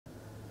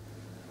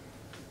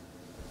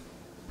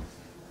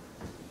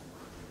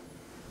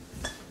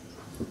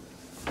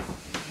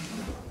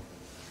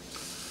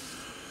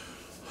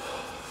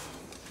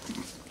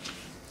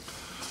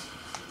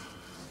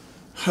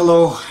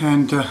Hello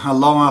and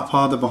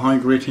aloha, the Baha'i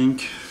greeting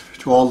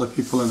to all the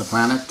people on the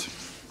planet.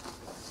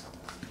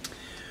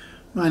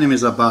 My name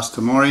is Abbas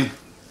Tamori.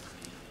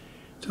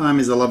 Time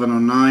is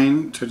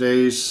 11:09.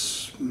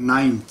 Today's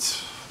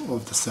 9th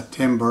of the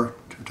September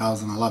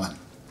 2011.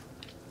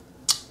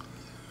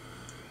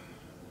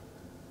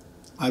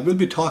 I will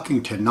be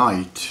talking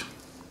tonight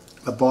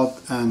about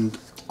an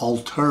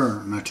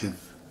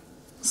alternative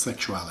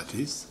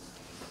sexualities,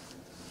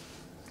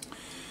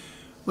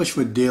 which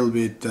would deal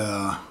with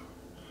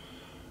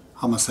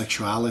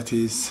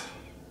homosexualities,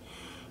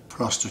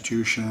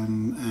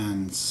 prostitution,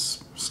 and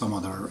some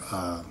other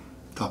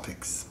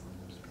topics.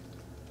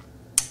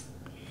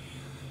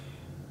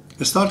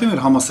 Starting with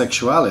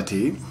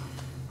homosexuality,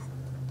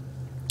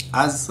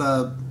 as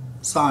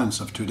science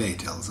of today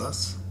tells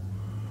us,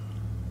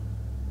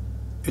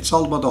 it's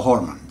all about the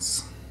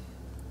hormones.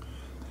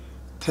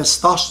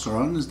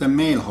 Testosterone is the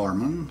male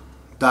hormone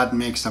that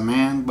makes a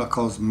man,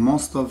 because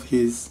most of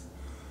his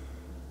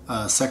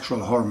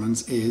sexual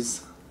hormones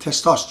is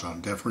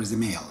testosterone, therefore is a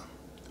male.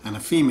 And a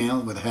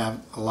female would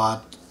have a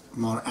lot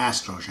more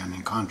estrogen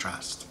in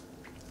contrast.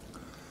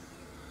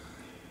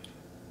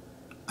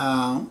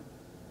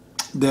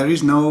 There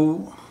is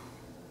no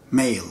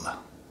male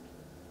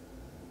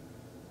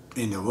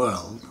in the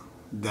world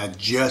that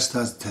just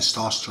has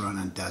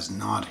testosterone and does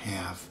not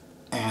have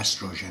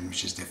estrogen,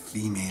 which is the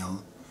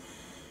female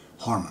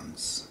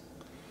hormones.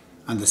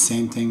 And the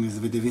same thing is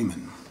with the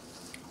women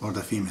or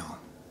the female.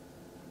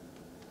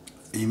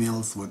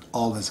 Females would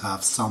always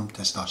have some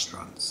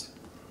testosterone.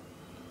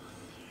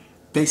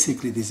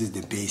 Basically, this is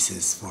the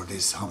basis for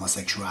these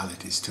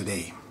homosexualities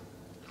today.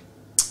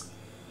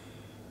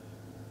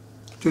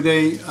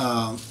 Today,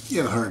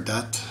 you've heard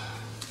that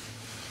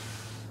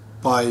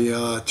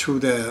through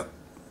the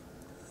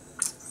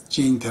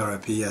gene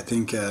therapy, I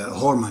think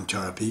hormone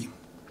therapy,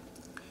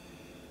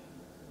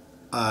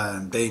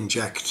 they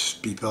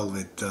inject people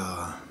with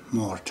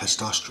more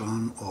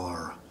testosterone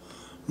or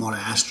more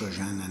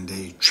estrogen, and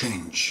they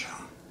change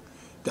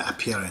the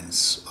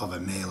appearance of a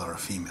male or a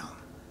female.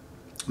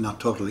 Not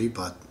totally,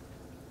 but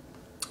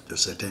to a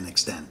certain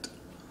extent.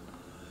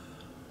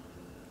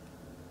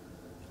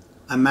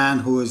 A man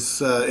who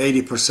is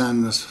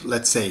 80%,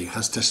 let's say,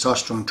 has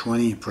testosterone,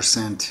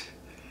 20%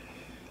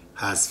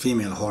 has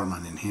female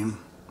hormone in him.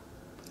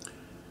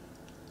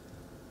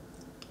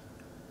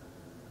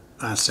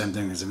 And same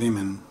thing as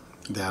women,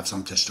 they have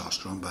some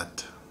testosterone,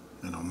 but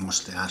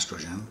mostly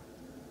estrogen.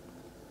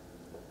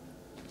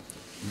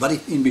 But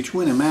if in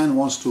between a man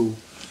wants to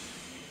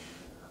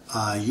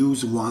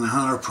use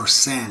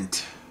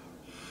 100%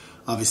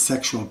 of his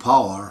sexual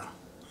power,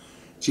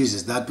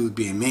 Jesus, that would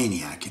be a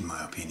maniac in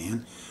my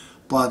opinion.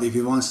 But if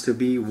he wants to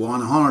be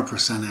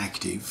 100%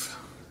 active,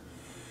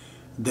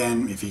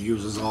 then if he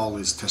uses all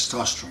his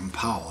testosterone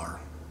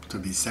power to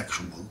be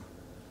sexual,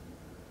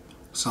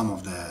 some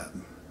of the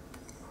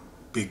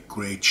big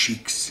great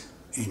sheiks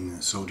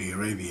in Saudi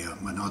Arabia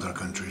and other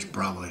countries,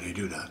 probably they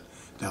do that.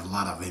 They have a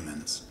lot of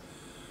women's.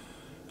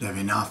 They have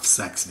enough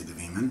sex with the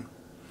women,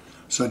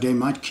 so they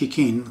might kick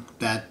in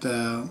that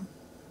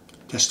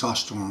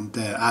testosterone,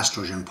 the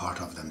estrogen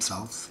part of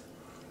themselves.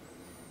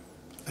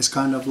 It's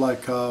kind of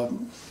like a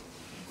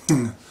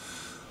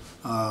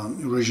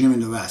regime in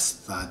the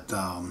West that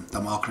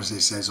democracy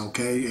says,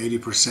 okay,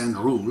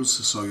 80% rules,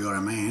 so you're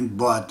a man,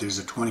 but there's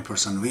a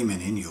 20% women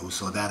in you,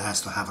 so that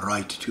has to have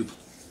right too.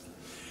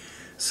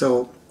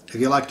 So if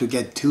you like to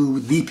get too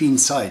deep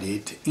inside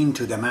it,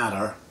 into the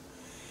matter,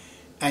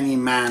 any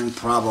man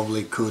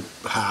probably could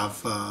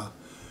have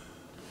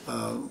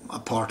a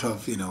part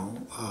of,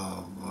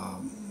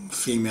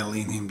 female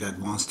in him that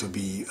wants to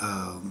be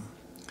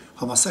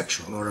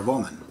homosexual or a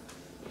woman.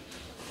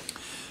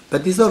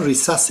 But these are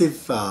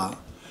recessive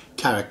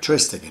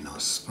characteristics in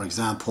us. For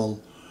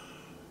example,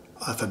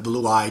 if a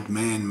blue-eyed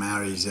man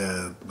marries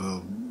a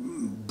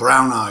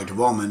brown-eyed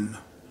woman,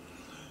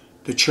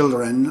 the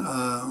children,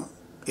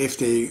 if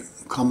they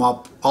come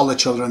up, all the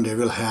children, they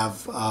will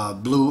have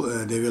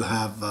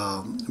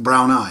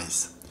brown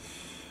eyes.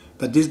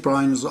 But these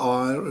brown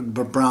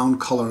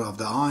color of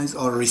the eyes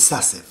are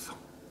recessive,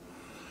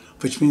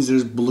 which means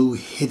there's blue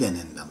hidden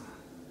in them.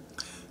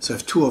 So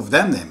if two of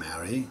them they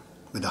marry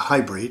with a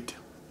hybrid,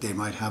 they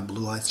might have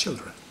blue-eyed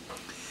children.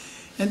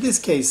 In this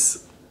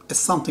case, it's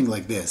something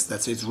like this,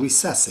 that it's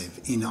recessive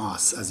in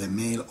us as a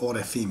male or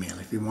a female.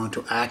 If we want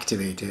to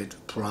activate it,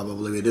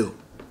 probably we do.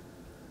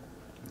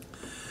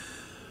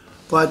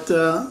 But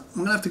I'm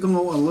going to have to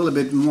go a little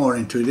bit more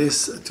into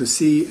this to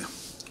see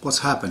what's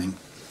happening.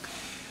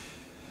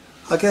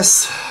 I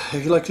guess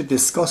if you'd like to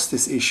discuss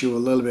this issue a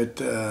little bit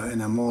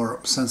in a more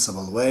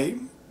sensible way,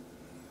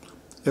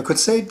 you could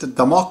say that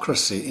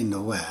democracy in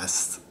the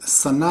West is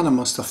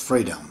synonymous to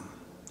freedom,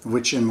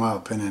 which in my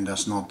opinion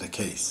that's not the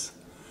case.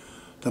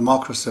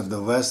 Democracy of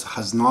the West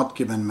has not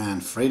given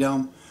man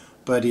freedom,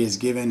 but he has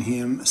given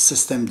him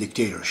system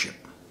dictatorship.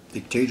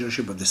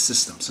 Dictatorship of the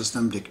system.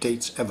 System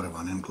dictates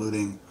everyone,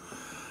 including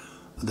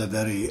the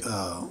very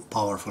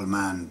powerful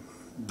man,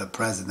 the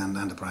president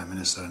and the prime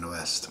minister in the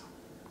West.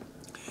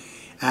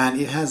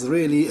 And it has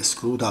really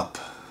screwed up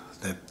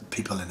the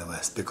people in the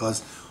West,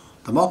 because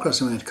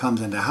democracy, when it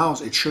comes in the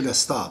house, it should have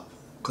stopped.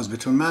 Because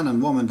between man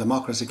and woman,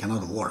 democracy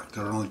cannot work.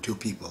 There are only two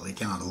people. They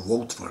cannot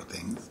vote for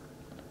things.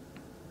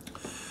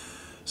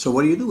 So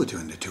what do you do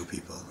between the two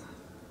people?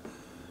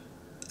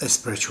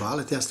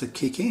 Spirituality has to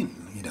kick in,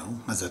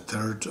 as a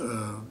third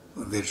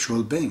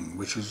virtual being,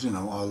 which is,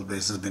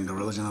 always has been the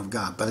religion of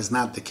God. But it's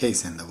not the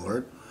case in the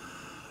world.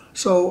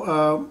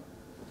 So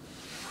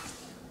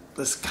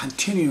this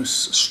continuous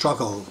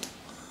struggle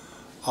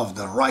of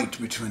the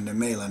right between the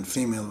male and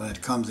female when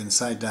it comes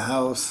inside the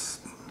house,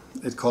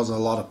 it causes a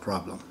lot of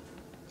problem.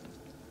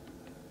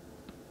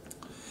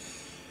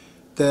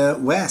 The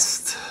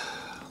West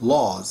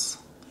laws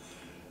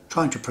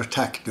trying to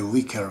protect the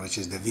weaker, which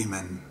is the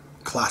women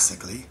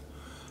classically,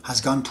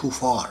 has gone too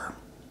far.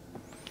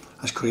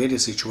 Has created a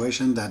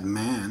situation that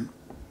man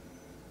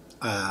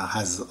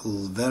has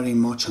very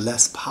much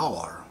less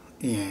power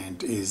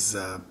and is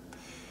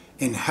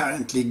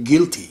inherently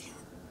guilty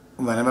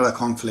whenever a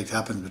conflict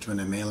happens between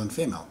a male and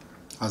female,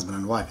 husband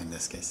and wife in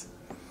this case.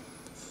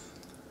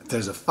 If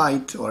there's a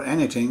fight or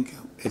anything,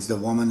 it's the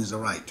woman is the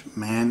right.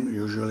 Man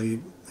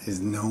usually is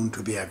known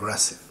to be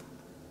aggressive,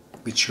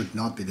 which should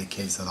not be the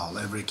case at all.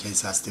 Every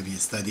case has to be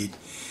studied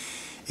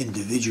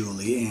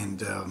individually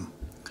and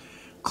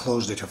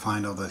closely to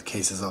find out the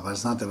cases of it.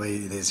 It's not the way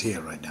it is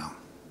here right now.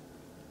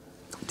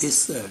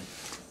 This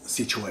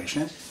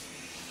situation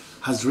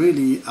has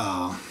really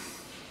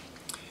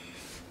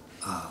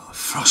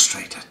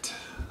frustrated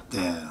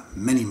the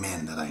many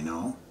men that I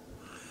know,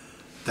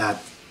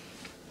 that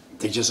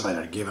they just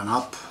either given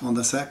up on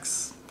the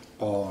sex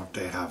or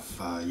they have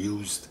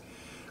used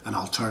an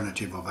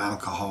alternative of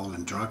alcohol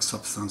and drug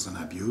substance and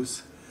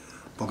abuse,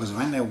 because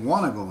when they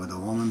want to go with a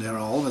woman, they're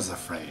always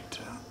afraid.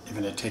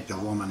 Even they take the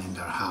woman in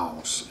their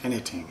house,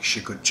 anything, she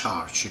could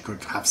charge, she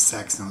could have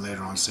sex and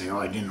later on say, oh,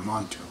 I didn't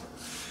want to.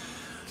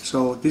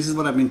 So this is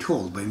what I've been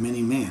told by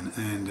many men,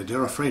 and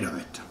they're afraid of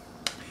it.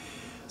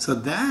 So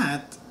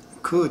that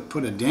could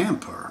put a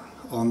damper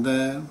on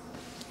the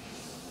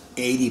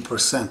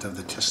 80% of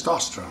the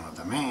testosterone of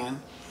the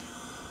man,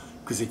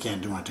 because he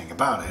can't do anything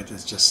about it.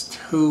 It's just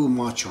too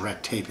much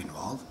red tape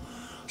involved.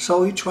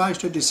 So he tries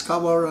to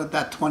discover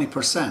that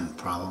 20%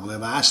 probably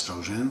of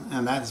estrogen,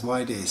 and that's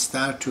why they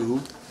start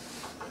to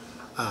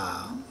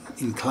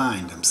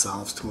incline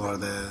themselves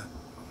toward the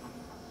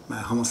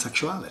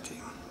homosexuality.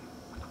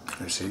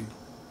 You see?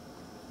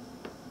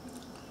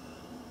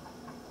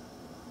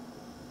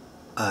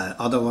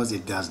 Otherwise,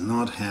 it does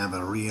not have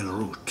a real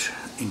root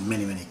in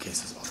many, many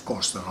cases. Of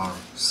course, there are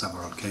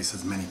several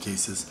cases, many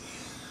cases,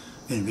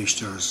 in which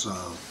there's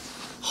a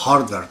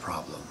hardware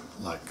problem,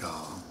 like a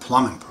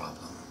plumbing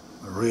problem.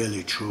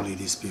 Really, truly,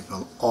 these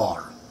people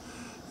are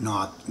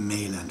not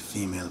male and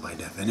female by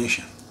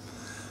definition.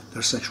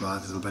 Their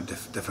sexuality is a little bit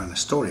different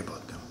story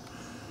about them.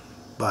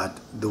 But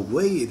the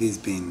way it is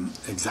being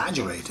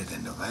exaggerated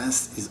in the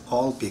West is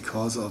all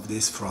because of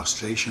this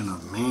frustration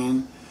of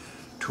man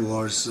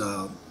towards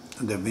the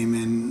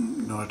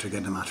women in order to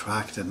get them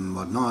attracted and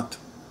whatnot.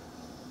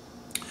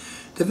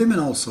 The women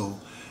also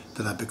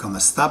that have become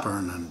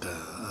stubborn and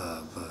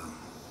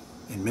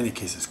in many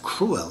cases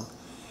cruel,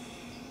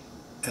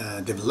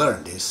 they've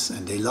learned this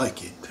and they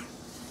like it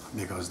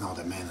because now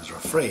the men are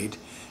afraid,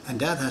 and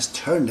that has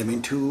turned them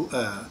into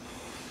a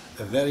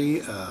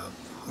very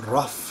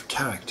rough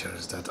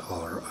characters that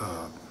are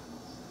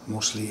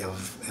mostly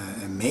of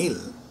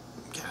male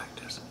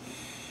characters.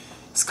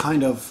 It's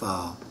kind of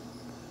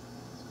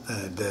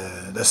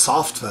the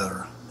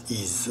software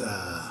is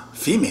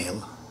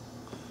female.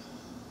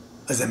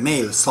 As a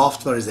male,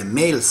 software is a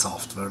male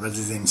software that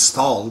is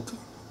installed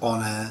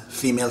on a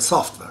female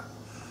software.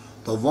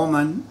 The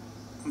woman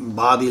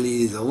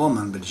bodily is a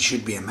woman, but it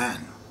should be a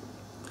man,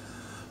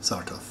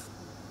 sort of.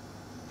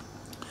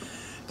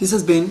 This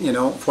has been,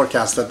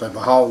 forecasted by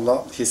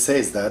Baha'u'llah. He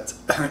says that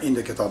in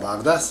the Kitab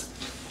Aqdas,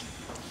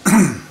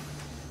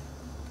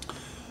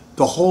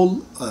 the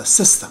whole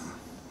system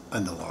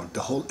in the world,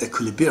 the whole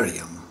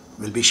equilibrium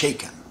will be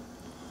shaken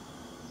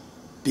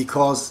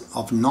because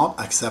of not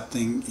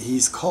accepting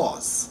his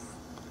cause,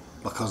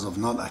 because of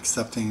not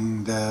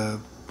accepting the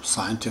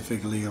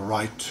scientifically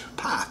right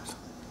path,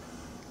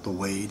 the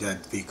way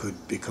that we could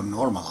become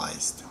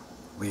normalized.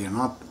 We are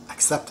not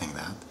accepting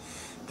that.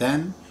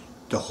 Then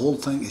the whole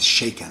thing is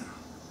shaken.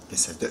 They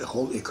said the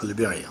whole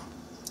equilibrium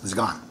is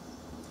gone.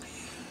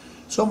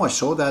 So much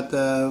so that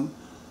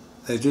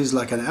it is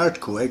like an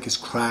earthquake. It's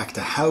cracked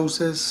the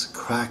houses,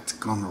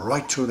 gone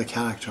right through the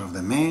character of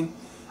the men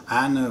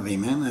and the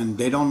women, and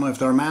they don't know if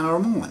they're a man or a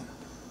woman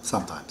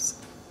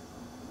sometimes.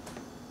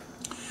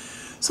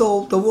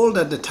 So the world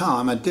at this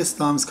time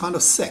is kind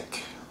of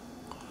sick,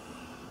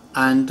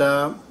 and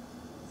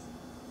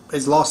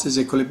it's lost its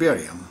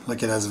equilibrium,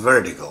 like it has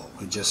vertigo.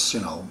 It just,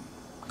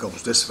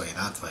 goes this way,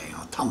 that way,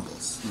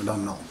 tumbles. We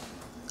don't know.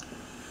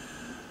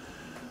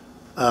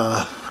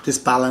 This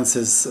balance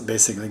is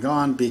basically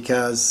gone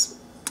because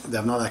they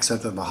have not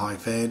accepted Baha'i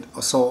Faith.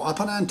 So up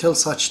until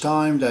such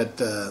time that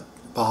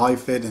Baha'i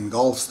Faith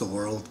engulfs the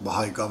world,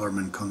 Baha'i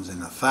government comes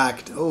in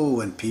effect,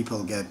 and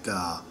people get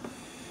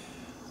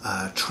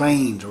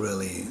trained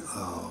really.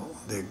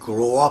 They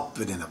grow up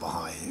within a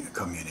Baha'i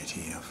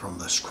community from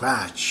the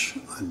scratch.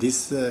 And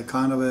this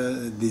kind of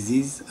a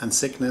disease and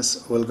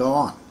sickness will go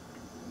on.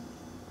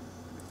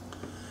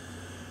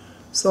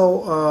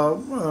 So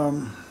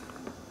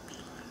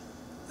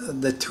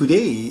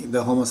today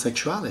the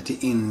homosexuality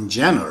in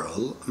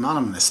general,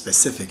 not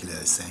specifically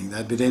saying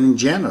that, but in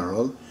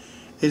general,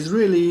 is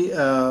really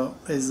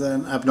is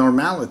an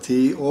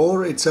abnormality,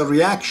 or it's a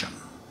reaction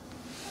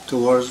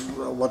towards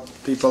what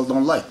people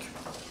don't like.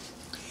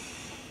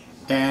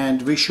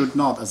 And we should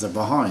not, as a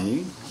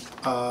Baha'i,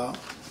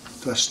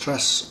 to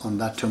stress on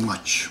that too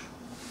much,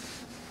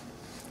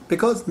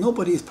 because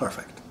nobody is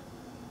perfect.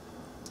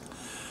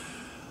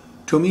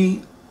 To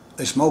me,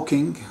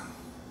 smoking,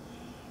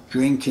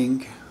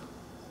 drinking,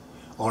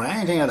 or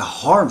anything that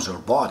harms your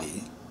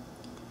body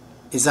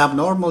is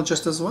abnormal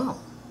just as well.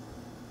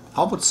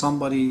 How about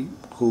somebody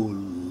who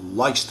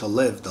likes to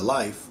live the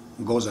life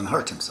goes and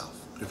hurt himself?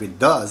 If it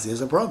does,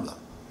 there's a problem.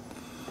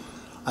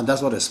 And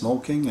that's what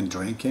smoking and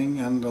drinking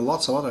and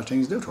lots of other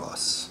things do to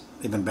us.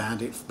 Even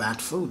bad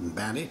food and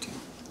bad eating.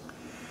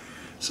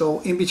 So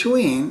in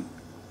between,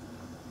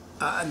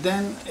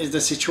 then is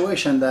the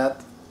situation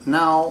that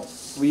now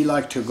we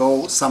like to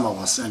go, some of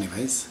us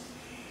anyways,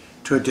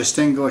 to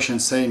distinguish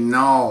and say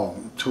no,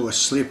 to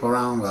sleep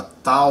around with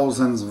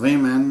thousands of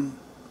women,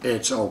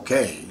 it's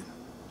okay.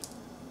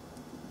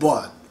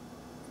 But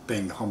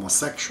being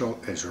homosexual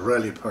is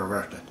really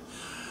perverted.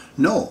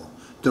 No,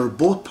 they're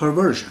both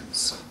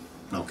perversions.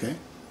 Okay?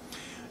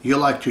 You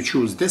like to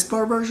choose this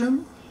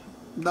perversion,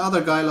 the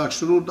other guy likes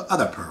to do the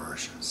other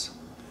perversions.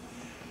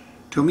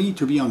 To me,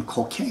 to be on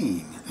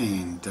cocaine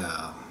and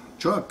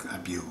drug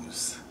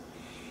abuse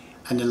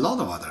and a lot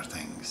of other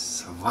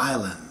things,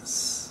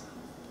 violence,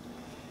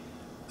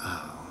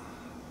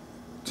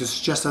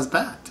 just as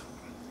bad.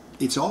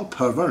 It's all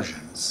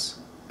perversions.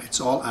 It's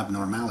all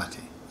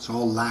abnormality. It's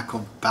all lack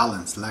of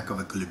balance, lack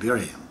of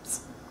equilibrium.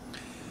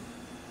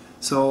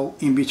 So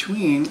in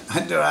between,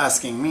 they're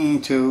asking me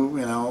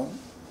to,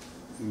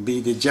 be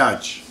the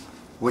judge.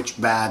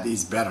 Which bad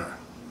is better?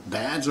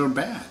 Bads are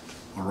bad,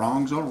 or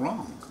wrongs are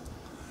wrong.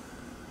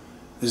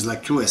 It's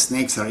like two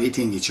snakes are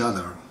eating each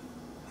other.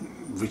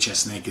 Which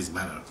snake is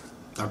better?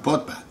 They're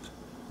both bad.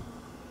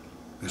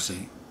 You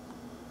see?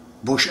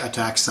 Bush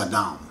attacks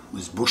Saddam.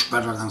 Is Bush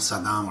better than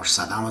Saddam, or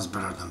Saddam is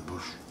better than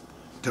Bush?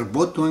 They're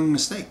both doing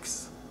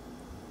mistakes.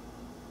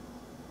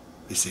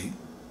 You see?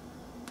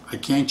 I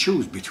can't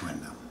choose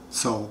between them.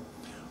 So,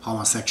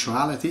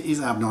 homosexuality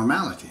is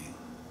abnormality.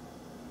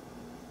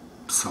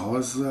 So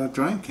is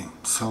drinking.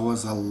 So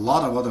is a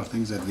lot of other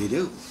things that we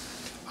do.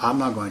 I'm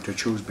not going to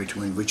choose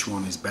between which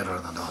one is better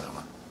than the other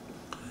one.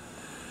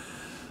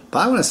 But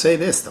I want to say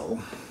this though.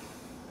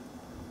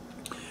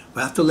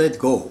 We have to let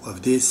go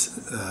of these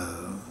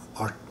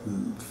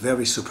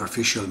very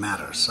superficial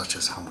matters such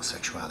as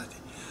homosexuality.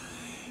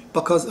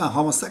 Because a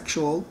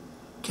homosexual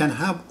can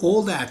have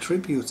all the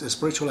attributes,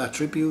 spiritual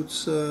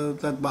attributes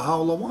that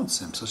Baha'u'llah wants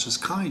him, such as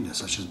kindness,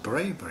 such as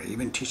bravery,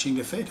 even teaching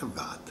the faith of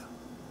God.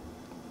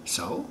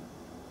 So,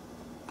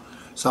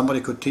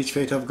 somebody could teach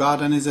faith of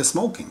God and is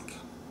smoking.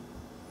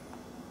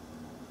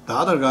 The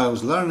other guy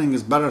who's learning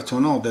is better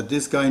to know that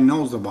this guy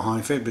knows the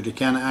Baha'i Faith, but he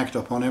can't act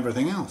upon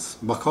everything else,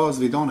 because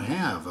we don't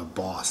have a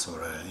boss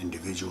or an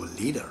individual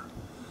leader.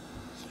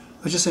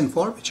 We just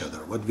inform each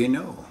other what we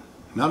know.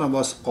 None of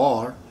us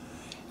are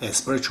a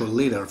spiritual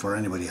leader for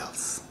anybody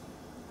else.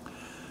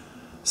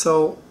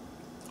 So,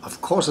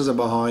 of course, as a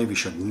Baha'i, we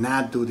should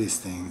not do these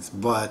things,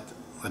 but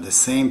at the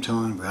same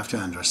time, we have to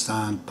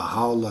understand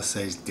Baha'u'llah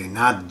says, do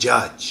not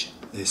judge.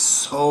 It's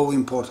so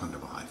important, the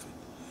Baha'i Faith.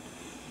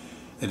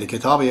 And the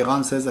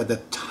Kitab-i-Iran says, at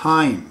the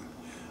time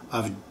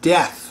of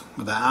death,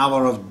 the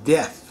hour of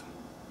death,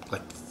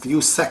 like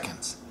few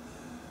seconds,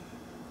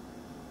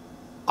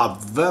 a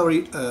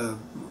very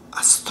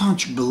a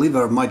staunch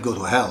believer might go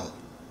to hell,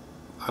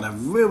 and a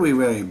very,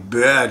 very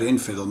bad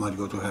infidel might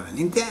go to heaven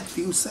in that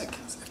few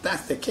seconds. If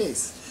that's the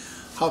case,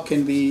 how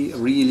can we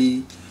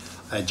really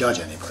judge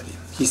anybody?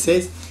 He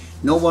says,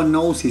 no one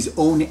knows his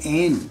own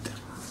end.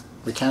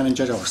 We can't even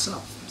judge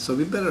ourselves. So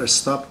we better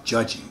stop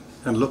judging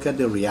and look at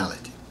the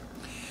reality.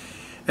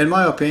 In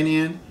my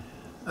opinion,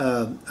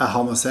 a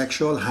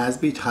homosexual has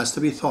to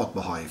be taught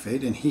Baha'i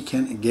Faith, and he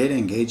can get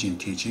engaged in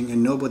teaching,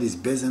 and nobody's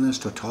business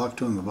to talk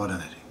to him about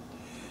anything.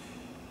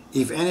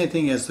 If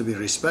anything, he has to be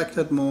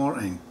respected more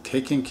and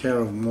taken care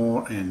of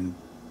more and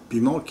be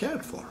more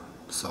cared for.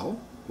 So,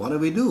 what do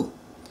we do?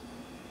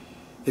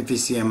 If we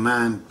see a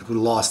man who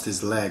lost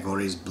his leg or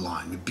is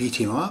blind, we beat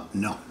him up?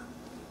 No.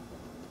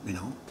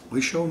 We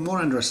show more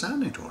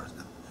understanding towards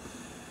them.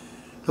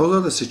 Those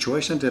are the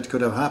situations that could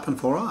have happened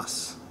for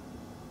us.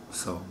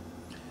 So,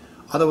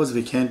 otherwise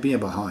we can't be a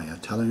Baha'i. I'm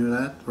telling you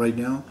that right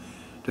now.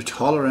 The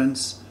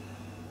tolerance,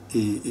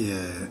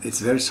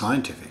 it's very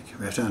scientific.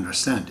 We have to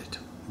understand it.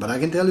 But I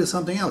can tell you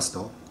something else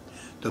though.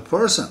 The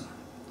person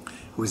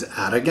who is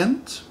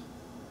arrogant,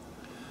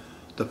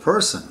 the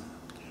person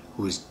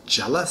who is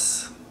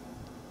jealous,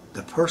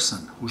 the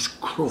person who's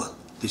cruel,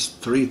 these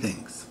three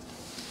things,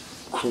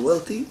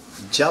 cruelty,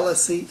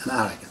 jealousy, and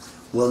arrogance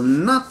will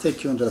not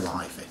take you into the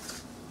Baha'i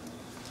Faith.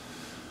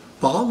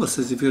 Baha'u'llah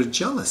says, if you're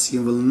jealous,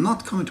 you will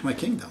not come into my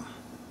kingdom.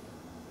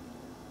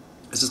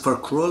 It says, for a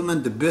cruel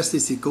man, the best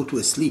is to go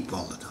to sleep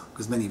all the time.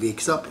 Because when he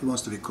wakes up, he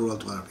wants to be cruel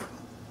to other people.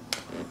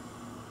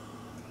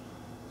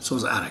 So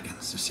is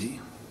arrogance, you see.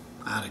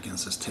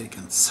 Arrogance has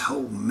taken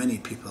so many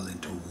people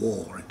into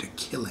war, into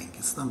killing.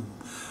 It's the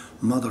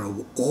mother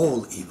of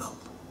all evil.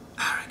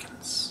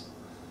 Arrogance,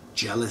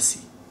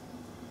 jealousy,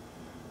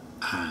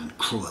 and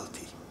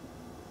cruelty.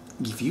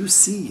 If you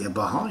see a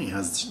Baha'i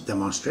has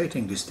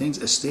demonstrating these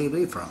things, stay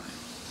away from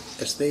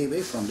it. Stay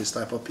away from this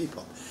type of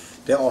people.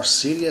 They are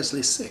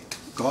seriously sick.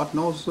 God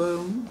knows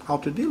how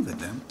to deal with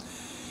them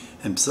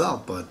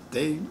himself, but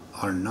they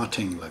are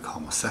nothing like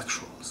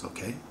homosexuals,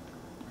 okay?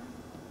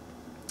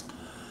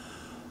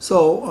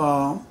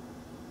 So,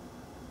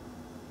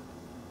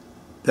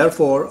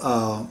 therefore,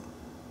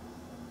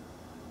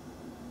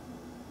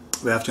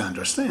 we have to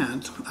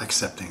understand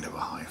accepting the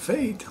Baha'i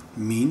Faith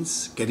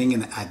means getting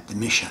an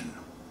admission.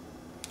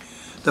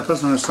 The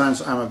person who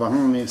signs, I'm a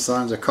Baha'i,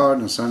 signs a card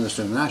and signs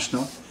to the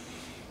national,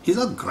 he's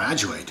not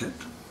graduated.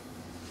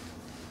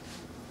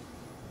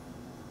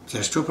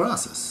 There's two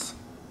processes.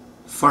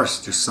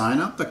 First, you sign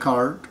up the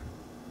card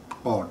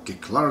or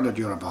declare that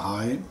you're a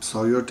Baha'i,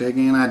 so you're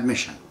taking an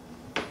admission.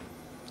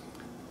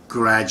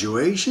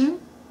 Graduation,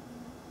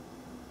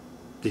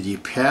 did you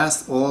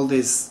pass all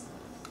this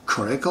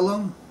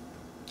curriculum?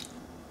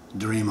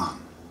 Dream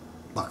on,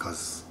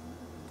 because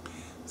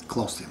it's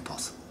close to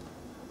impossible.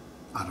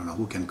 I don't know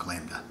who can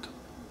claim that.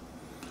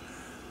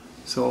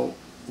 So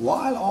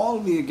while all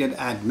we get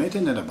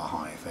admitted in the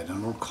Baha'i Faith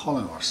and we're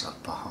calling ourselves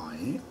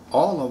Baha'i,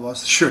 all of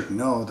us should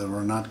know that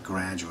we're not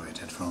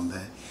graduated from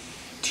the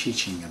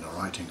teaching and the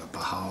writing of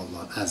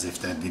Baha'u'llah as if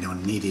that we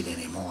don't need it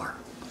anymore.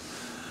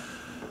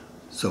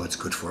 So it's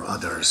good for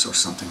others or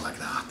something like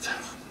that.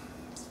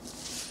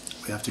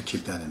 We have to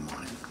keep that in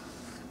mind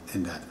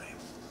in that way.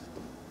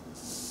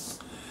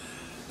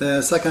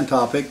 The second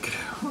topic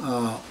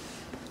I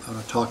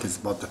want to talk is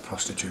about the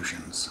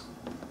prostitutions.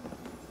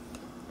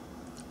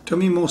 To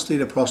me, mostly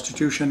the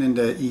prostitution in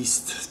the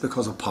East is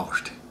because of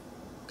poverty.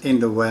 In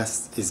the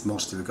West is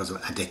mostly because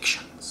of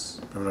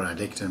addictions. People are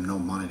addicted, no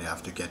money, they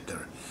have to get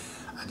their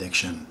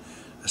addiction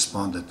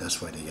responded.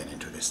 That's why they get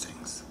into these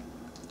things,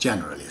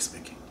 generally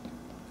speaking.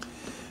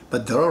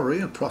 But there are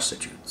real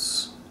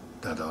prostitutes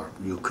that are,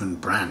 you can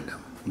brand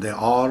them. They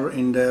are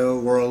in the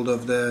world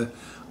of the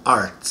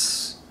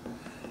arts,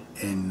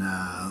 in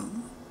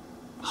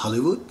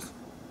Hollywood,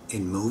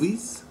 in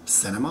movies,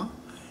 cinema,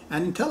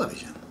 and in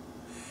television.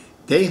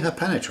 They have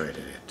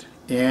penetrated it,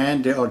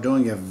 and they are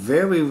doing a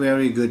very,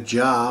 very good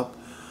job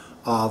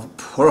of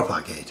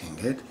propagating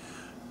it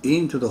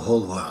into the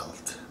whole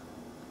world.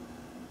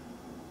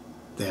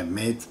 They have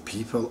made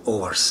people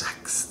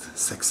oversexed,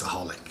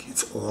 sexaholic.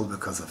 It's all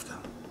because of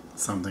them.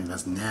 Something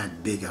that's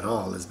not big at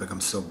all has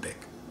become so big.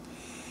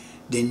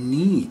 The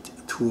need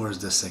towards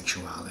the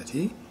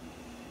sexuality,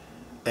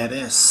 it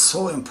is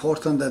so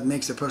important that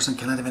makes a person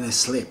cannot even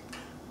sleep.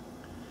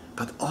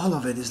 But all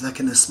of it is like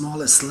in the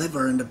smallest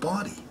sliver in the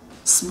body.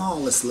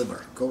 Smallest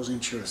sliver goes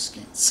into your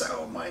skin,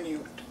 so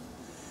minute.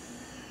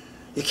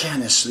 You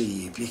can't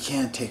sleep, you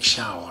can't take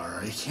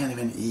shower, you can't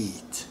even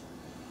eat.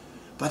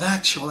 But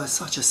actually it's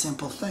such a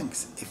simple thing.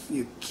 If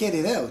you get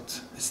it out,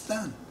 it's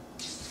done.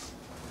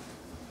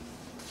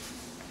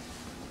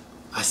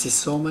 I see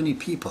so many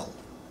people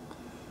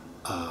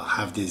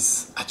have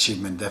this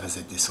achievement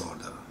deficit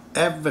disorder.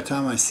 Every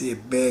time I see a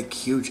big,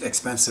 huge,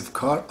 expensive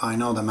car, I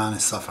know the man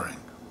is suffering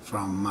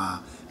from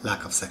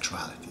lack of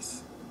sexualities.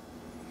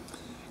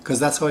 Because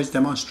that's how it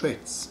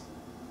demonstrates.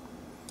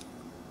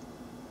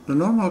 The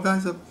normal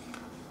guys are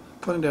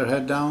putting their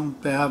head down,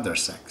 they have their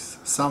sex.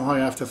 Somehow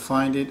you have to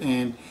find it,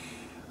 and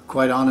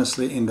quite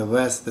honestly, in the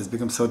West, it's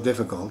become so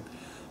difficult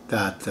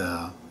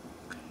that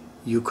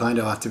you kind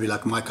of have to be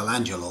like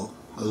Michelangelo,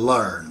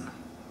 learn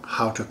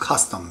how to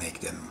custom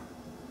make them.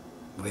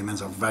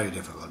 Women's are very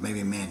difficult,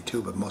 maybe men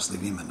too, but mostly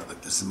women.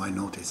 Like this is my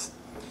notice.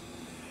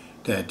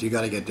 That you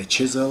got to get the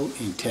chisel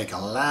and take a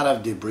lot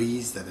of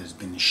debris that has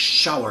been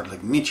showered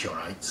like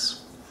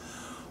meteorites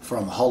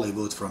from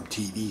Hollywood, from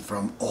TV,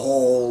 from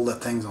all the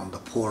things on the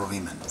poor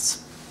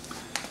women's.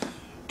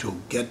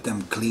 To get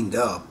them cleaned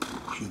up,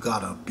 you got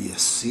to be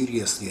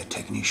seriously a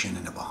technician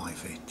in the Baha'i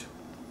Faith.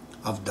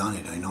 I've done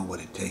it, I know what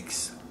it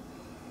takes.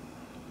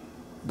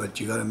 But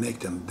you got to make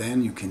them,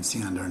 then you can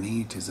see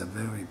underneath is a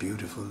very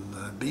beautiful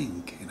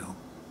being, you know.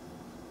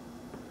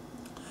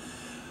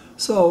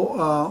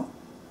 So,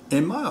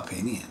 in my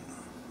opinion,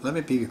 let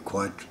me be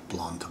quite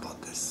blunt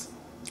about this.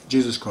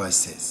 Jesus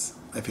Christ says,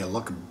 if you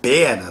look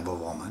bad at a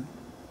woman,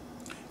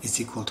 it's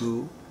equal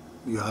to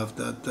you have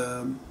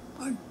that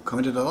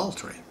committed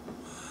adultery.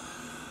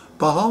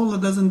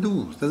 Baha'u'llah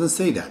doesn't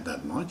say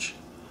that much.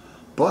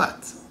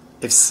 But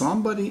if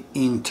somebody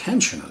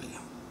intentionally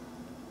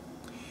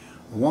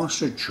wants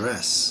to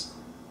dress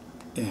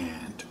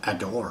and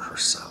adore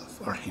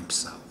herself or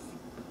himself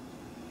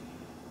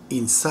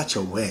in such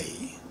a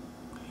way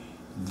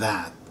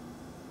that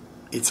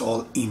it's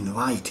all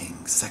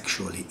inviting,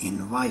 sexually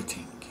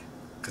inviting,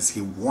 because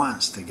he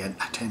wants to get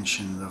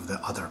attention of the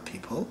other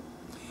people.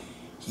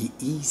 He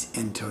is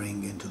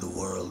entering into the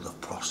world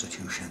of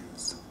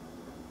prostitutions.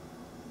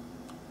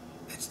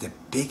 It's the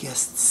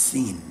biggest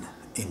sin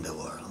in the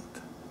world.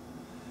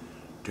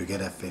 To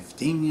get a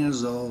 15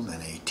 years old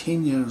and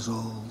 18 years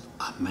old,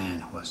 a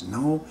man who has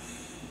no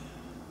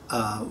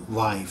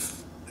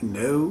wife,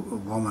 no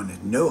woman,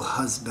 no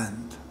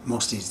husband.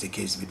 Mostly it's the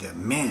case with the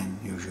men,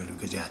 usually,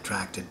 because they're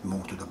attracted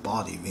more to the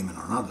body. Women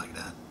are not like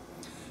that,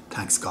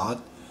 thanks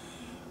God.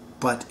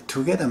 But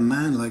to get a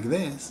man like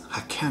this, I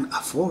can't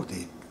afford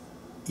it,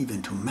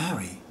 even to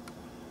marry,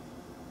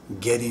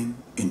 getting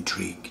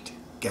intrigued,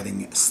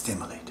 getting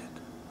stimulated.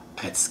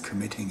 It's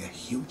committing a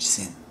huge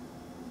sin.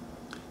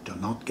 Do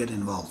not get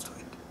involved with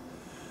it.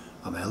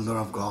 I'm an elder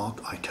of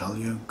God. I tell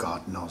you,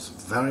 God knows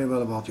very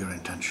well about your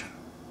intention.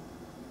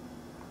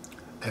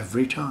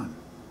 Every time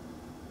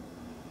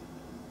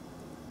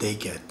they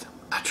get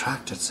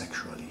attracted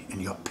sexually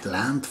and you're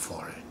planned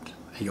for it,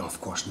 and you're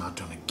of course not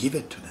going to give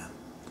it to them,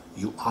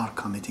 you are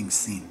committing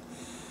sin,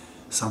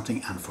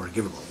 something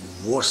unforgivable,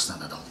 worse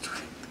than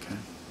adultery. Okay?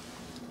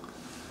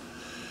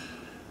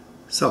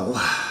 So,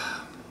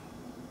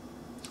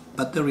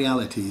 but the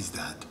reality is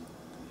that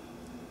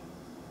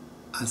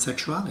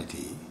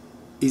sexuality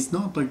is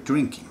not like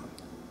drinking.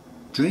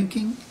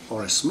 Drinking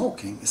or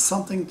smoking is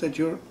something that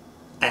you're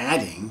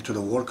adding to the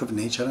work of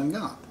nature and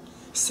God.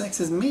 Sex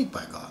is made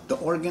by God. The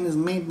organ is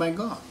made by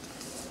God.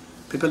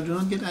 People do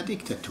not get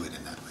addicted to it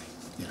in that way,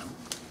 you know.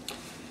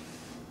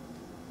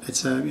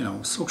 It's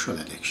a, social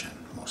addiction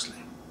mostly.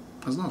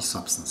 It's not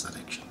substance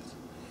addictions.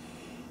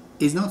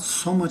 It's not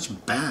so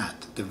much bad,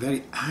 the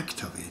very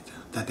act of it,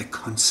 that the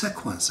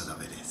consequences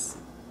of it is.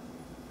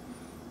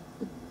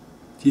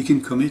 You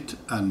can commit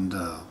an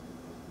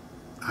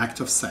act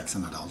of sex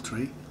and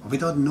adultery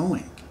without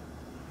knowing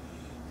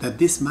that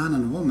this man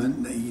and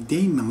woman,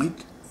 they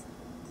might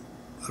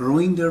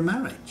ruin their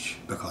marriage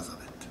because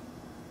of it.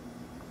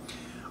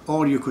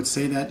 Or you could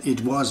say that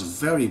it was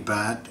very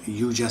bad,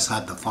 you just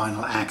had the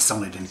final axe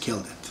on it and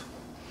killed it.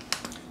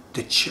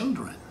 The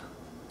children,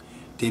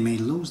 they may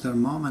lose their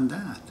mom and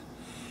dad.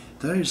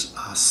 There is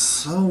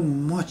so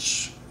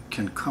much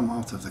can come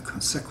out of the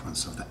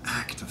consequence of the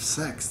act of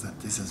sex,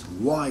 that this is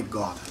why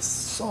God has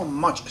so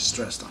much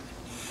stressed on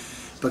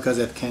it, because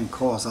it can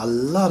cause a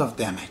lot of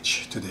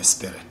damage to the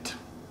spirit.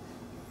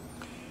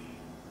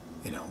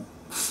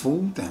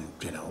 Food and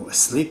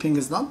sleeping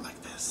is not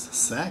like this.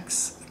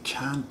 Sex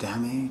can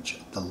damage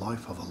the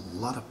life of a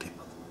lot of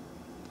people.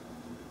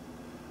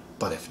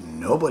 But if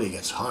nobody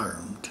gets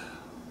harmed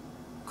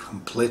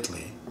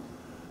completely,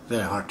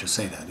 very hard to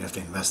say that. You have to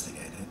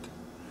investigate it.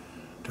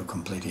 To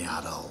completely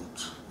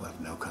adult with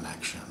no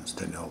connections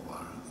to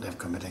nowhere, they're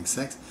committing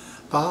sex.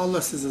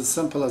 Powerless is as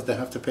simple as they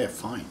have to pay a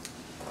fine.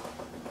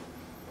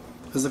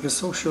 It's like a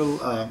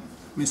social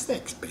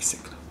mistake,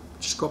 basically.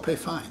 Just go pay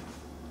fine.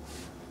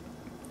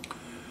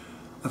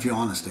 If you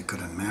honestly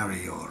couldn't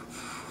marry, or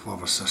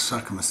whatever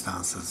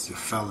circumstances you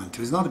fell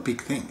into, it's not a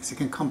big thing. So you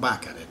can come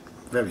back at it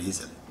very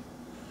easily.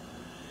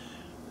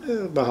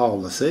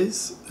 Baha'i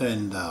says,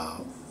 and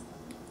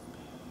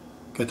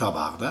Kitab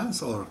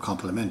Aqdas, or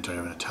complimentary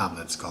on a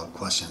tablet, it's called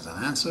Questions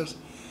and Answers.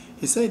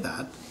 He said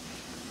that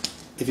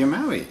if you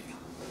marry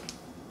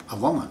a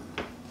woman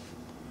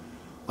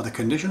with a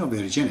condition of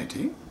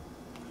virginity,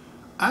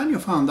 and you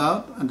found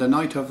out on the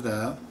night of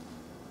the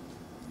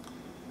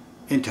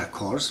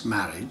intercourse,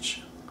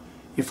 marriage,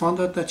 you found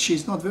out that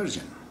she's not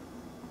virgin.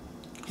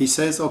 He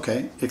says,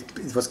 okay, if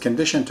it was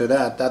conditioned to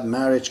that, that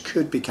marriage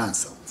could be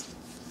cancelled,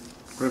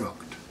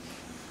 revoked.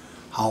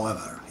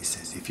 However, he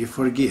says, if you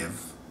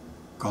forgive,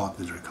 God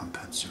will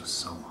recompense you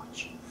so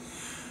much.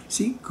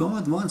 See,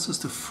 God wants us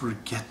to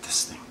forget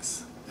these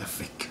things, if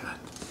we could.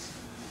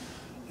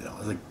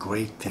 The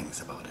great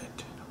things about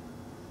it.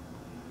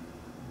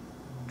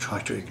 Try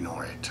to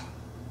ignore it.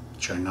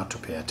 Try not to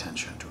pay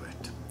attention to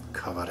it.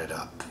 Cover it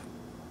up.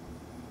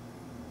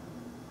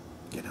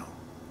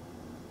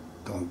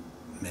 Don't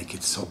make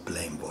it so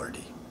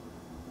blameworthy.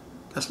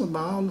 That's what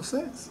Baha'i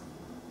says.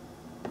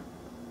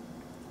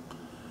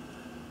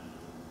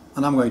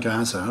 And I'm going to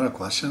answer other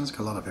questions,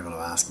 because a lot of people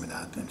have asked me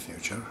that in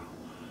future.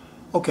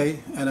 Okay,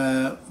 in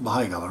a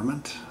Baha'i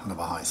government, in a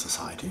Baha'i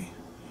society,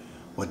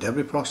 would there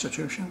be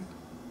prostitution?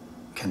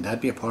 Can that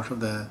be a part of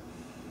the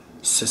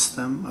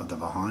system of the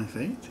Baha'i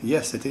Faith?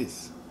 Yes, it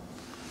is.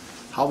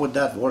 How would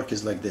that work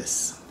is like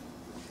this.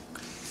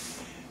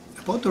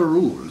 About the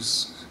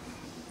rules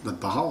that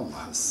Baha'i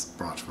has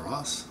brought for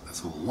us,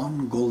 is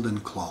one golden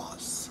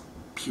clause.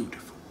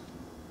 Beautiful.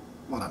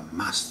 What a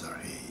master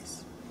he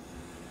is.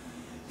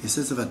 He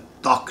says, if a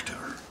doctor,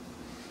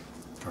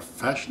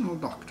 professional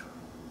doctor,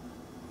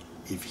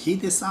 if he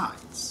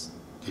decides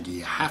that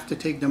you have to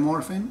take the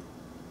morphine,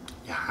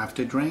 you have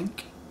to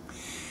drink,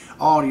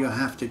 or you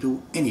have to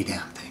do any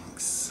damn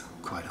things,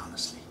 quite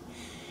honestly,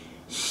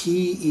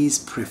 he is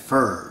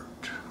preferred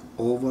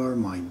over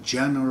my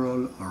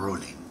general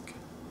ruling,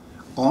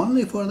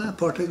 only for that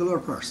particular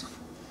person.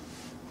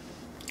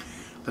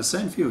 But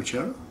in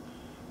future,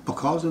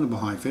 Because in the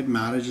Baha'i Faith,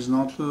 marriage is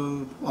not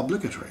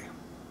obligatory.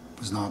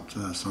 It's not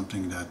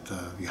something that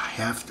you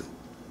have to.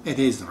 It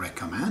is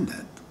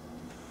recommended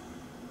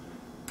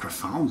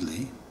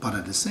profoundly, but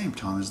at the same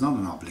time, it's not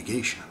an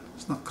obligation.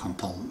 It's not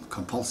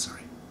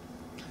compulsory.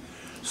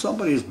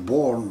 Somebody is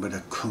born with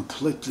a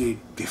completely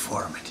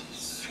deformity,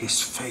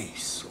 his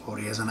face, or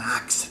he has an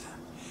accident.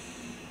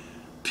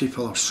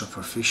 People are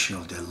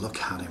superficial, they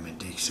look at him and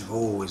they say,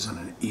 oh, he's on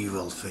an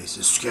evil face,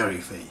 a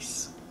scary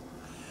face.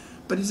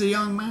 But he's a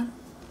young man,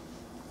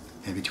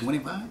 maybe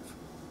 25.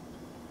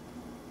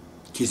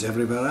 He's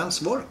everywhere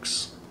else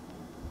works.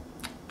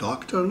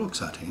 Doctor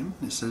looks at him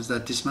and says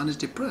that this man is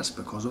depressed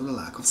because of the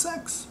lack of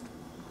sex.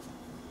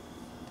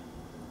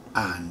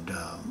 And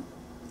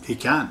he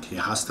can't, he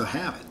has to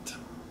have it.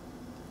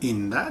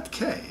 In that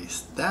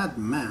case, that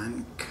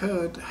man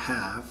could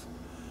have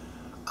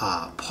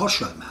a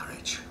partial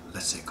marriage,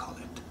 let's say call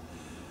it,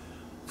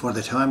 for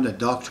the time the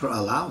doctor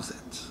allows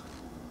it,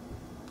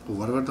 or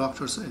whatever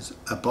doctor says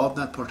about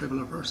that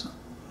particular person.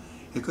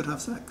 He could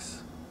have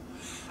sex.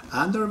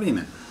 And there are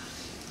women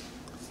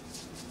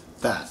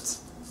that,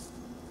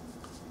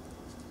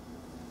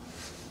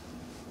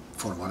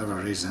 for whatever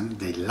reason,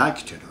 they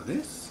like to do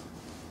this.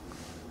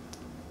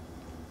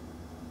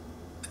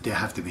 They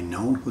have to be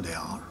known who they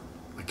are.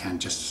 We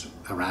can't just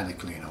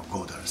erratically,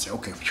 go there and say,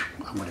 okay,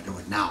 I'm going to do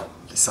it now.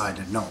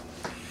 Decided, no.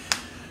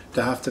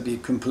 They have to be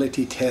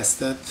completely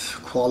tested,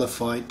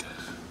 qualified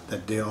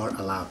that they are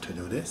allowed to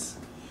do this.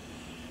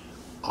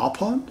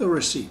 Upon the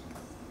receipt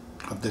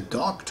of the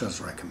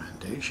doctor's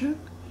recommendation,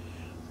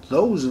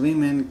 those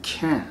women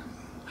can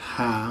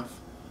have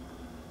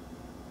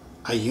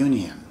a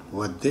union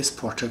with this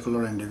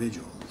particular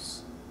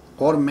individuals,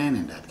 or men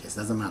in that case,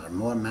 doesn't matter,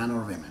 more men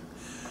or women.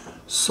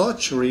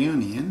 Such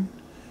reunion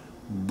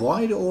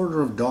by the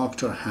order of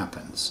doctor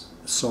happens,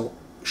 so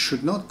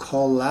should not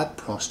call that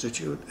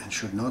prostitute and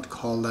should not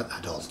call that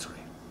adultery.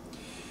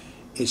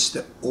 It's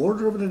the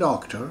order of the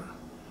doctor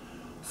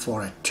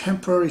for a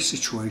temporary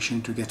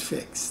situation to get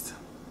fixed.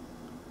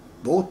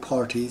 Both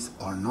parties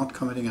are not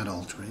committing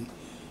adultery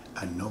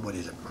and nobody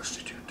is a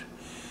prostitute.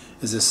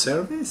 It's a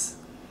service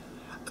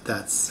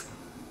that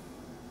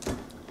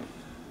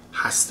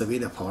has to be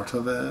the part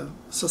of a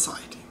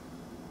society.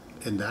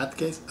 In that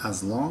case,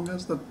 as long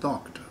as the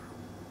doctor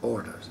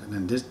orders, and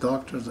in this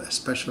doctor, a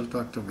special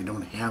doctor, we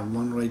don't have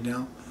one right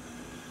now,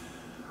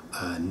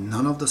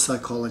 none of the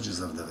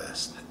psychologists of the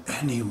West,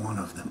 any one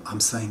of them,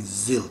 I'm saying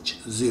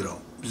zilch,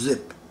 zero,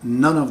 zip,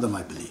 none of them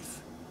I believe.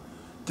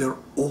 They're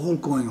all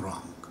going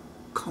wrong,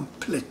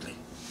 completely.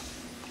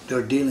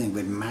 They're dealing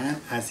with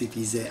man as if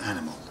he's an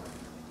animal.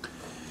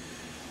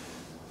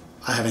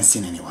 I haven't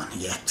seen anyone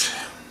yet,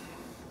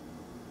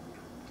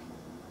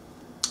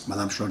 but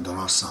I'm sure there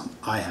are some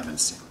I haven't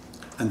seen.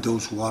 And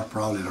those who are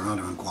probably are not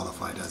even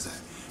qualified as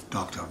a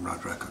doctor, are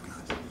not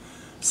recognized.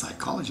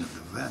 Psychology of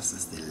the West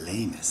is the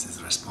lamest,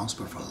 is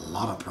responsible for a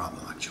lot of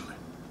problem actually.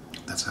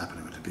 That's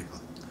happening with the people.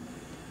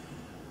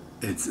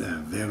 It's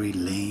a very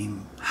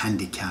lame,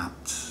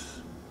 handicapped,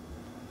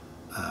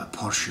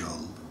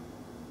 partial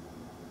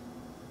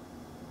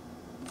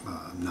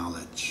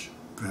knowledge,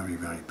 very,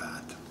 very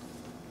bad.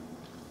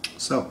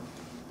 So,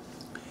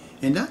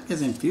 in that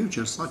case, in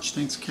future, such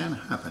things can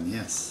happen,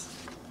 yes.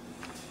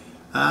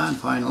 And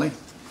finally,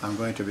 I'm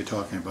going to be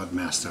talking about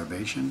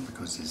masturbation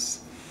because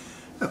it's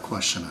a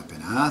question I've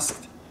been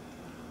asked.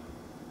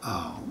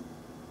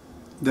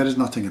 There is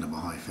nothing in the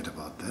Baha'i Faith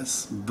about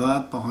this,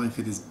 but Baha'i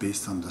Faith is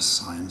based on the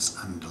science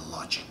and the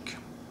logic.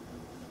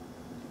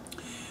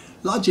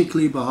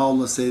 Logically,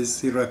 Baha'u'llah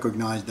says he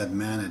recognized that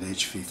man at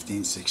age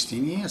 15,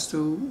 16, he has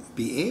to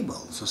be able,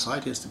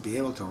 society has to be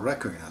able to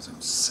recognize him.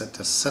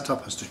 The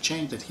setup has to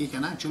change that he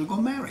can actually go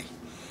marry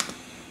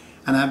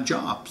and have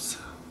jobs.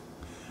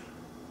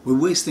 We're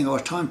wasting our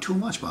time too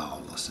much,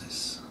 Baha'u'llah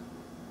says.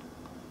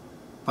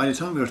 By the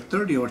time we're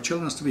 30, our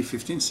children has to be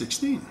 15,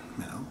 16,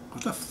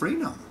 What a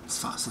freedom, as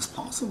fast as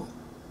possible.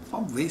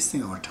 Stop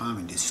wasting our time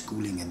in this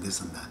schooling and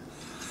this and that.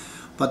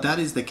 But that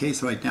is the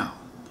case right now.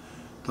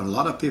 There are a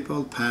lot of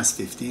people past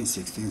 15,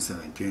 16,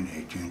 17,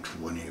 18,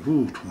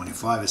 20,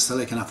 25, still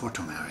they can afford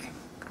to marry.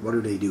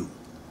 What do?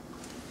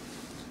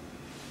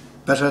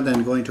 Better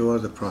than going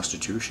toward the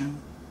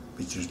prostitution,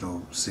 which is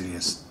no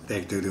serious,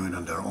 they're doing it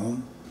on their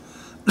own.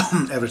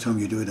 Every time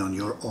you do it on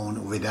your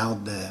own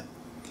without the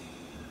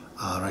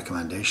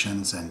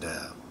recommendations and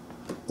the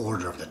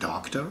order of the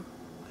doctor,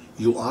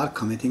 you are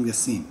committing the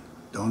sin.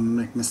 Don't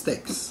make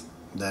mistakes.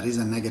 There is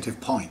a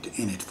negative point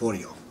in it for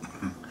you.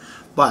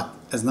 But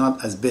it's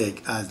not as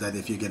big as that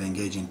if you get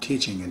engaged in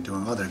teaching and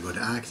doing other good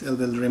acts, it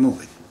will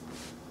remove it.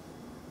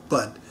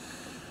 But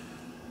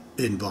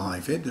in Baha'i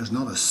Faith, there's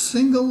not a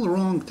single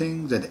wrong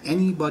thing that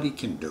anybody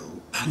can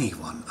do.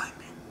 Anyone,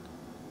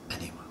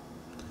 anyone.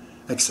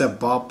 Except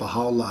Bab,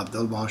 Baha'u'llah,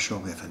 Abdul Baha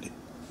Shawqi Effendi.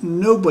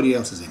 Nobody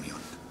else is immune.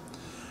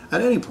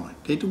 At any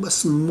point, they do the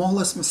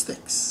smallest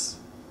mistakes.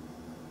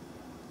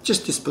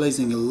 Just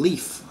displacing a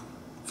leaf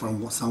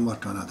from somewhere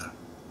to another.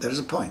 There's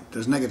a point,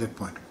 there's a negative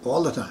point,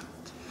 all the time.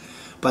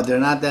 But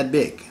they're not that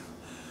big.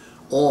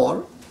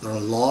 Or there are a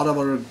lot of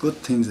other good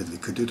things that we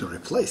could do to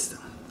replace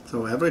them.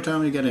 So every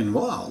time we get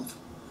involved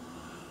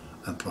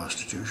in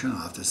prostitution,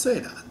 I have to say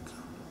that.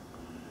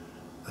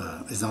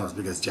 It's not as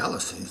big as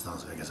jealousy, it's not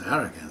as big as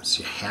arrogance.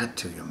 You had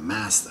to, you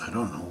masked, I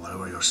don't know,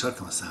 whatever your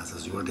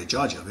circumstances, you were the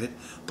judge of it,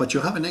 but you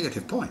have a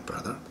negative point,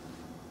 brother.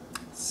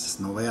 There's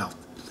no way out.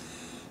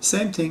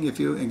 Same thing if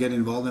you get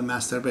involved in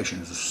masturbation,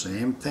 it's the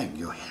same thing.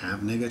 You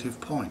have negative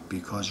point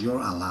because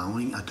you're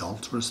allowing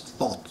adulterous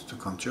thought to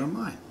come to your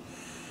mind.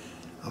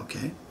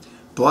 Okay?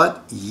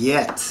 But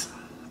yet,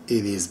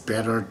 it is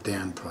better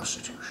than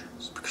prostitution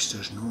because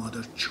there's no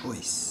other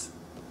choice.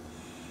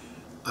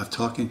 I've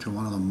talking to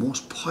one of the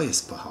most pious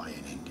Baha'i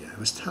in India. He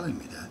was telling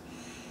me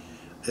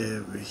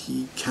that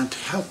he can't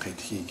help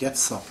it. He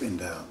gets up in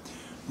the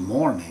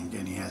morning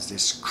and he has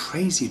these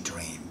crazy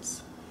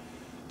dreams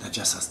that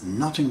just has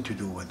nothing to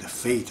do with the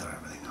faith or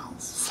everything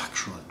else,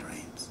 sexual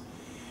dreams.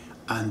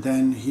 And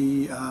then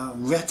he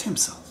wet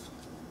himself.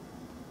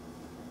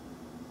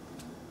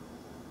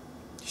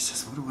 He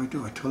says, what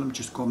do? I told him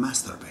just go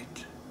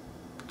masturbate,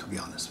 to be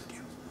honest with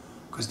you.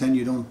 Because then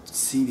you don't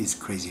see these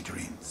crazy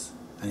dreams.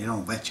 And you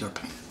don't wet your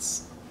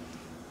pants.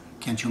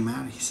 Can't you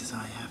marry? He says,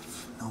 I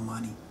have no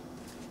money.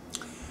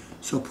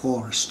 So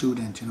poor,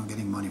 student,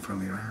 getting money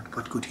from Iran.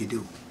 What could he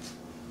do?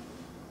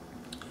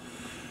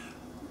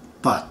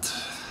 But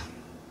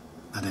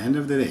at the end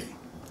of the day,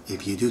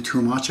 if you do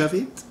too much of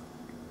it,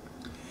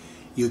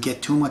 you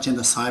get too much in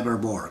the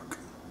cyberborg.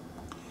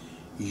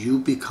 You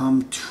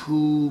become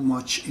too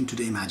much into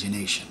the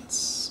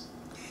imaginations.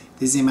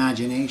 This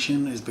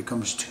imagination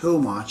becomes too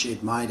much,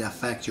 it might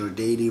affect your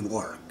daily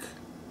work.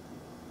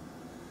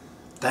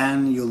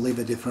 Then you live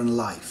a different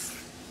life.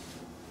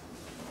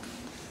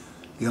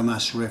 You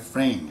must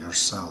refrain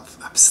yourself,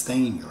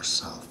 abstain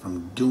yourself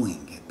from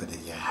doing it. But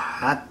if you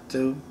had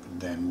to,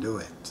 then do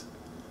it.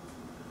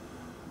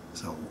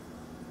 So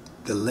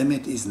the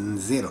limit is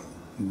zero,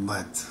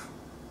 but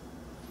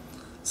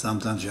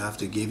sometimes you have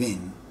to give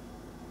in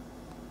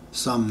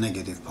some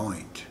negative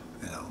point,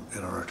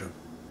 in order to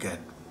get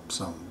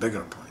some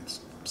bigger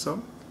points.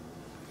 So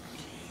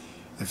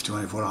if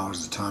 24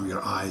 hours of the time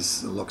your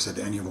eyes looks at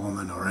any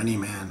woman or any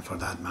man for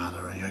that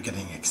matter and you're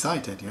getting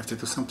excited, you have to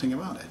do something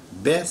about it.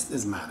 Best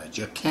is marriage.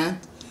 You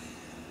can't,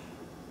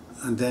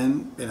 and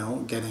then,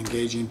 get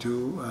engaged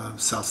into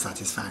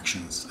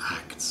self-satisfactions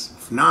acts.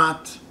 If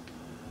not,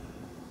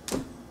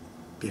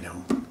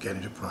 get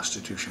into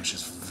prostitution, which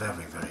is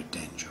very, very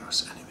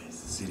dangerous anyways,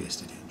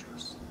 seriously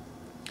dangerous.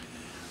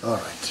 All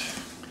right.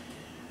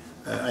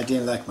 I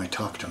didn't like my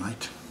talk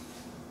tonight,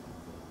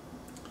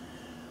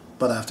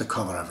 but I have to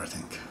cover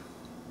everything.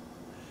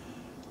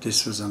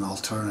 This was an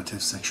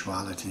alternative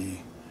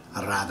sexuality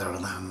rather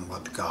than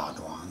what God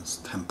wants,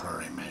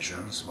 temporary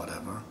measures,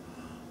 whatever.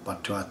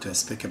 But to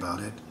speak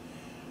about it,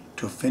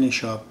 to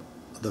finish up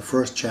the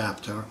first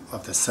chapter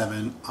of the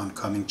 7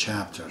 oncoming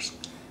chapters.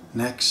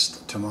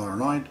 Next, tomorrow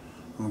night,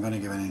 we're going to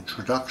give an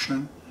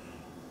introduction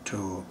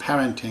to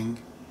parenting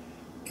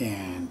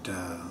and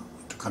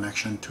the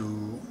connection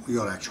to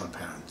your actual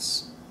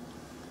parents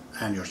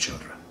and your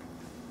children.